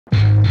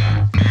Excited?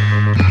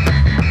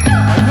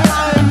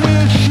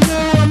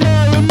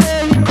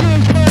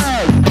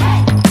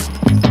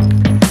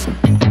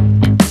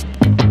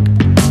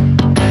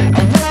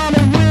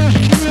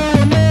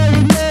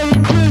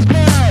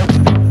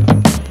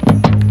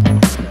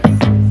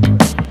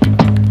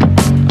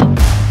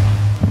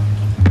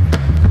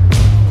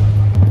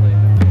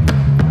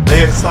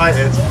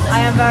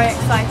 I am very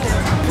excited.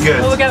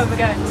 Good. Well, we're going.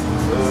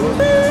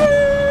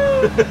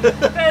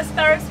 First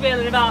Ferris wheel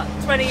in about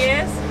 20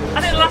 years. I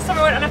think the last time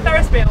I went on a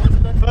Ferris wheel was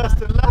the first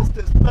and last.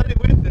 It's bloody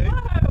windy.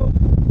 Whoa.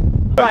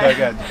 Right.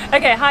 Again.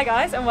 Okay, hi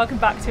guys, and welcome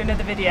back to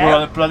another video. We're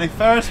on a bloody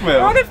Ferris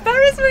wheel. We're on a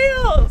Ferris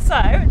wheel. So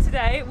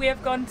today we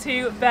have gone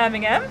to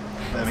Birmingham,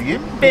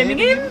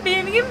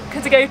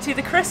 to go to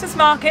the Christmas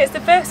markets, the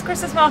first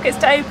Christmas markets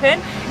to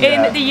open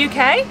in the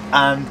UK.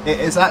 And it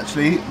is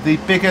actually the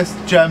biggest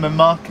German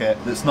market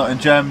that's not in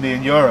Germany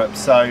and Europe,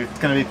 so it's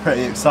going to be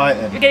pretty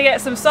exciting. We're going to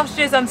get some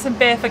sausages and some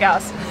beer for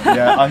Gaz.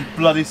 Yeah, I'm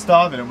bloody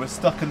starving and we're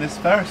stuck in this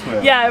Ferris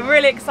wheel. Yeah, we're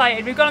really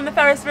excited. We've gone on the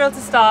Ferris wheel to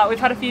start. We've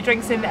had a few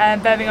drinks in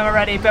Birmingham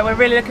already, but we're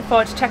really looking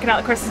forward to checking out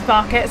the Christmas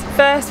markets.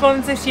 First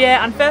ones this year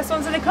and first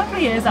ones in a couple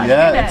of years actually.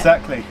 Yeah,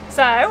 exactly.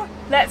 So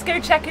let's go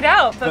check it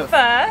out, but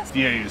first,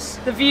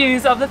 the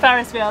views of the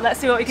Ferris wheel. Let's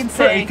see what we can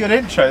see. Pretty good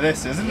intro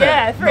this, isn't it?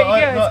 Yeah, pretty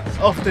good. Not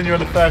often you're on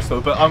the Ferris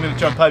wheel, but I'm going to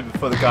jump over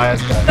before the guy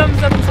has to.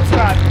 Thumbs up and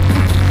subscribe.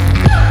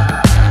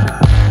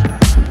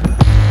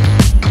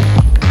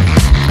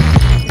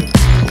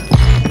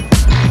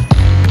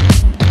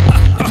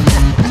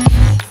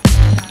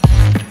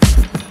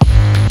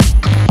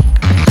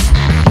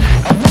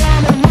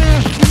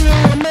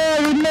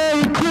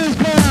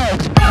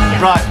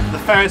 Right, the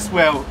Ferris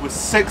wheel was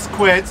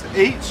 £6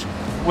 each,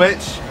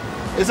 which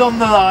is on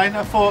the line.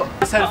 I thought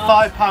I said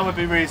 £5 would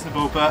be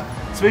reasonable, but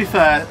to be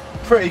fair,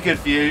 pretty good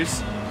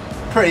views,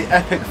 pretty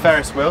epic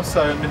Ferris wheel,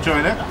 so I'm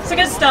enjoying it. It's a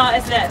good start,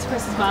 isn't it, to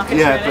Christmas markets?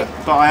 Yeah, really.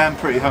 but I am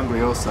pretty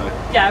hungry also.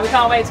 Yeah, we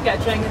can't wait to get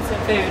a drink and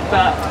some food,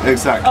 but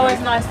exactly. Always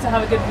nice to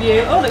have a good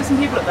view. Oh, look, some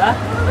people up there.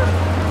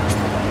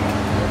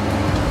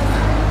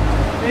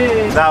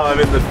 Now I'm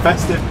in the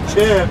festive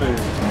cheer mood.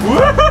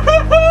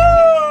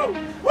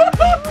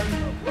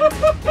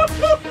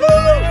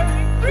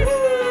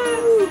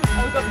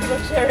 We've got people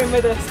cheering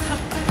with us.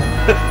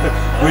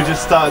 We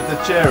just started the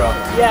cheer off.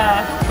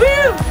 Yeah.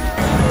 Woo!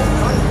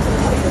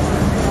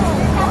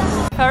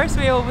 Ferris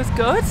wheel was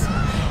good.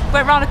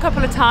 Went round a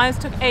couple of times,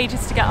 took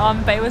ages to get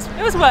on, but it was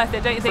worth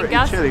it, don't you think,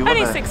 Gaz? Chilly,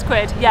 only wasn't it?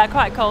 £6. Yeah,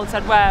 quite cold, so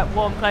I'd wear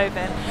warm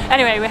clothing.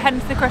 Anyway, we're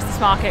heading to the Christmas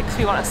market because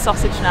we want a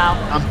sausage now.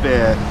 And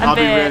beer.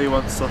 Abby really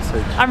wants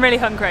sausage. I'm really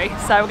hungry,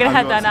 so we're going to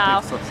head there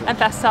now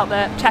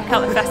and check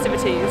out the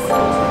festivities.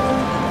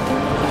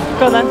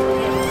 Go on then.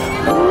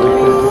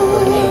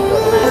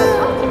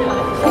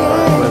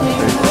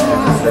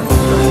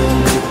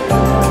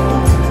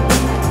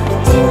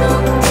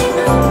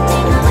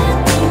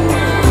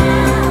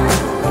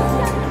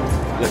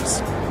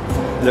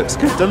 Looks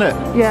good, doesn't it?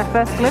 Yeah,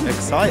 first glimpse.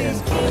 Exciting.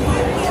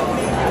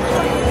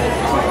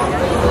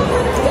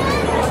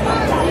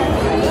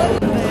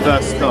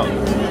 First stop,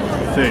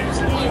 food.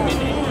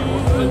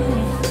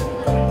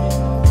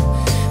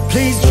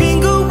 Please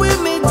jingle with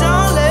me,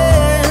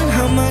 darling.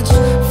 How much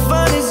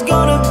fun it's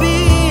gonna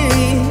be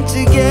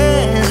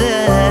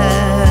together.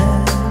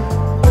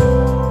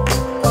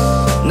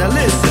 Now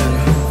listen,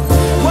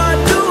 why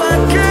do I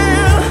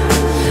care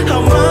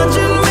how much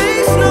it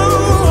may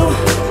snow?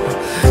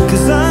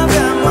 'Cause I've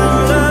got my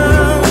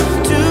love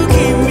to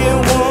keep me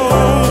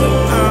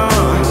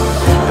warm.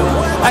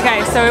 Okay,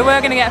 so we were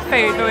going to get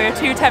food, but we were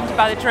too tempted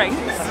by the drinks.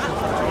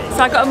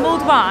 So I got a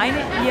mulled wine.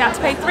 You have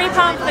to pay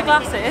 £3 for the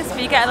glasses, but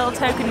you get a little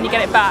token and you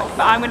get it back.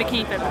 But I'm going to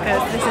keep it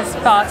because this is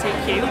far too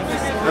cute.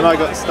 And I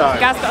got Stein.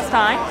 Gaz got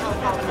Stein.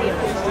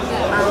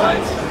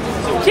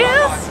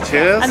 Cheers!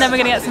 Cheers! And then we're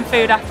going to get some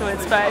food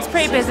afterwards, but it's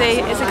pretty busy.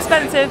 It's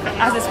expensive,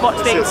 as is what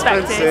to be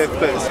expected. It's expensive,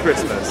 but it's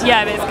Christmas.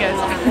 Yeah, but it's good.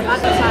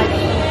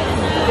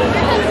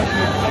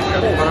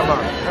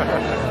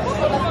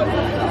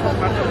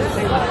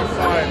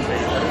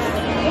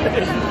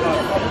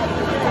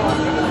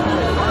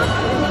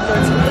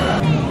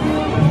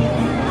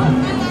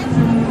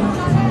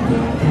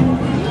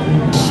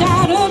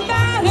 Shout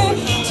about it,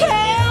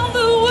 tell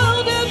the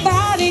world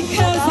about it,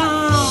 'cause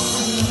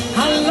I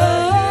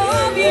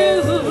love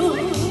you.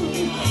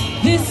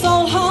 This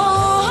old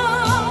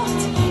heart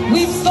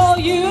weeps for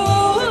you.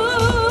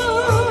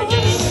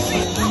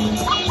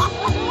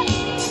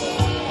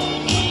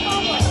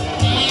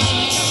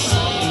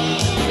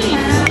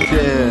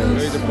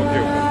 Cheers.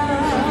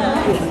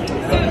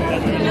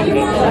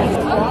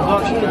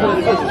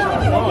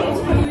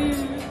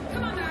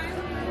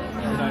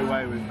 No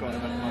way we've got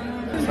enough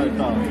money so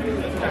far.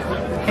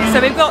 So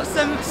we've got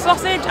some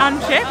sausage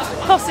and chips.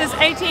 Cost us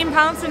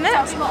 £18 in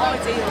it.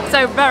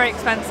 So very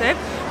expensive.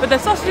 But the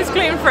sausage is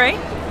gluten free.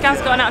 Gaz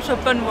got an actual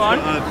bun one.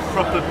 A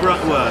proper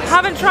bratwurst.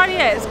 Haven't tried it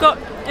yet.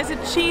 It's a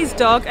cheese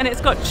dog and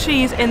it's got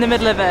cheese in the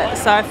middle of it.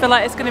 So I feel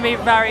like it's going to be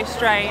very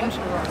strange.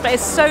 But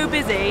it's so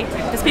busy.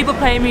 There's people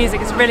playing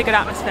music. It's a really good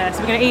atmosphere.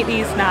 So we're going to eat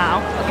these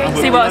now.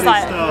 See what it's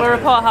like. Starving. We'll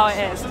report how it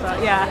is.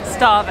 But yeah,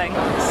 starving.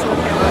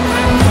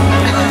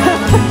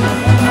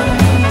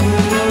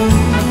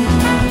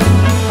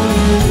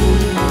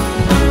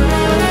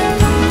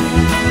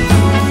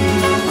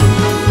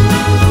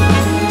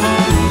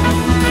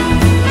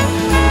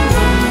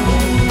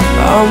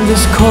 On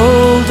this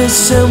cold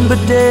December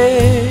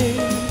day,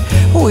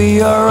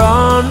 we are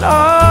on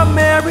our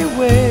merry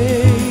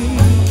way,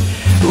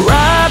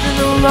 riding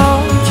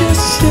along,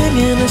 just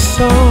singing a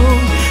song,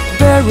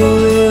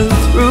 barreling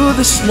through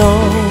the snow.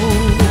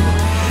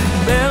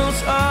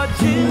 Bells are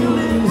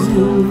jingling.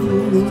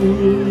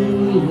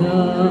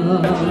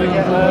 Can we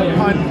get a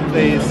pint,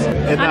 please?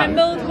 And a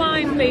mulled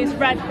wine, please.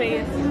 Red,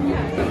 please.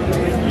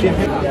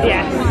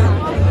 Yes.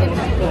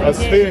 I was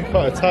feeling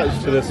quite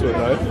attached to this one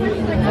though.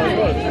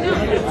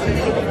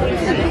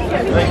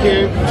 Thank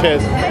you.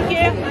 Cheers. Thank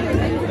you.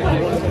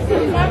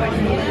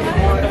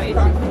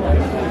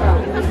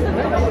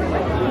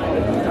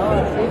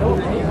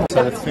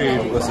 So the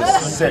food was a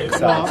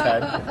 6 out of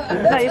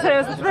 10. No, you said it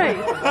was a 3?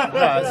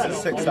 No, it's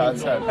a 6 out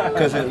of 10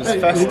 because it was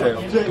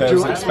festive. It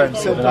was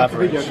expensive than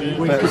average,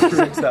 but it was a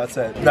 6 out of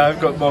 10. Now I've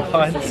got more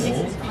pints,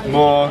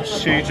 more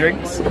shoe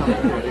drinks.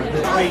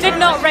 Did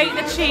not rate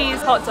the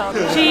cheese hot dog.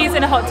 Cheese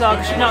in a hot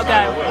dog should not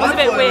go. It was a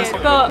bit weird,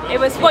 but it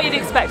was what you'd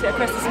expect at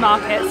Christmas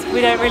markets.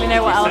 We don't really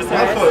know what else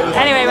there is.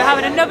 Anyway, we're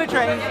having another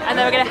drink and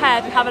then we're going to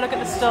head and have a look at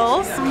the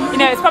stalls. You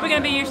know, it's probably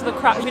going to be usual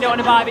crap we don't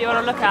want to buy but you want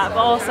to look at, but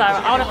also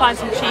I want to find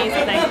some cheese,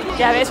 I think.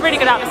 Yeah, but it's really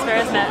good atmosphere,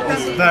 isn't it?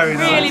 It's very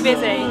nice. Really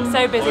busy,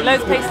 so busy.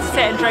 Loads of places to sit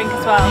and drink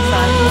as well,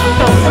 so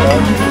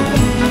cool.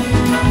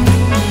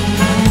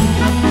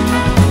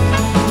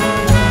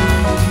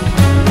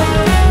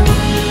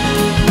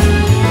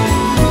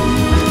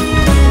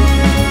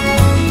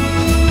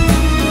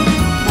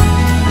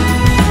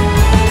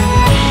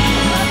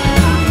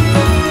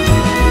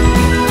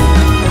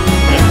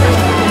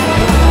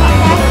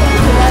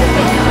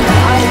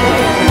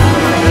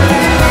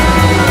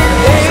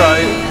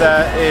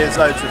 There's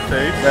loads of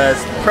food.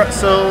 There's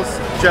pretzels,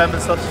 German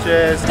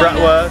sausages,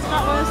 bratwurst,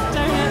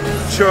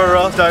 donuts,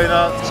 churros,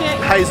 donuts, chick,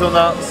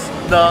 hazelnuts,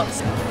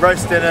 nuts,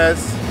 roast dinners,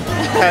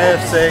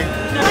 KFC.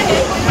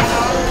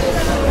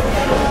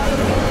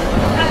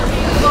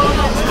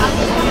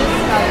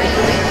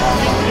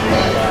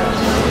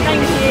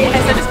 Thank you.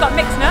 Okay, so I just got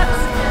mixed nuts,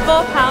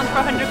 £4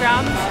 for 100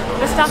 grams,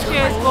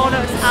 pistachios,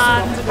 walnuts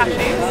and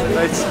cashews.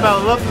 They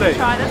smell lovely.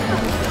 Try them.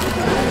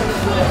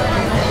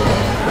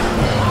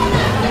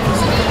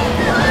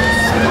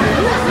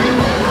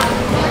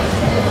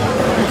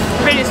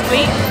 Really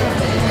sweet.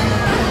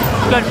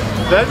 Good.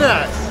 Very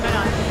nice. Very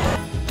nice.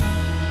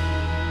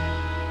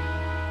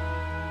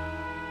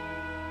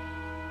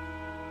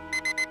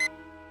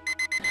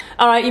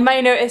 Alright, you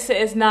may notice it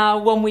is now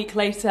 1 week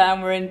later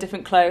and we're in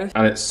different clothes.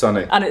 And it's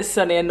sunny. And it's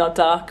sunny and not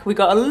dark. We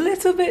got a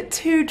little bit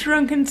too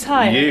drunk and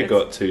tired. You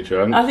got too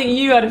drunk. I think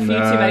you had a few too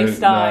many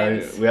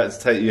steins. No, we had to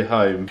take you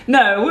home.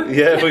 No.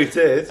 Yeah, we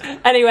did.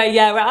 Anyway,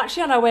 yeah, we're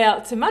actually on our way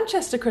out to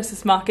Manchester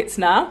Christmas Markets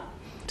now.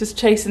 Just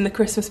chasing the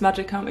Christmas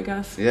magic, aren't we,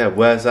 guys? Yeah,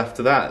 where's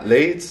after that?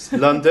 Leeds,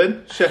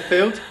 London,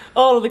 Sheffield.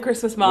 All of the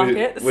Christmas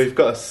markets. We've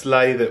got a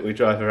sleigh that we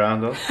drive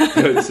around on.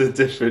 Go to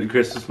different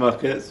Christmas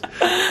markets.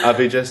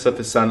 Abby dressed up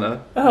as Santa.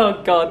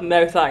 Oh God,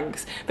 no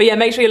thanks. But yeah,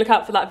 make sure you look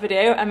out for that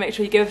video and make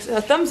sure you give us a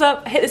thumbs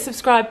up, hit the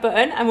subscribe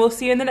button, and we'll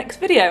see you in the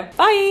next video.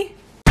 Bye!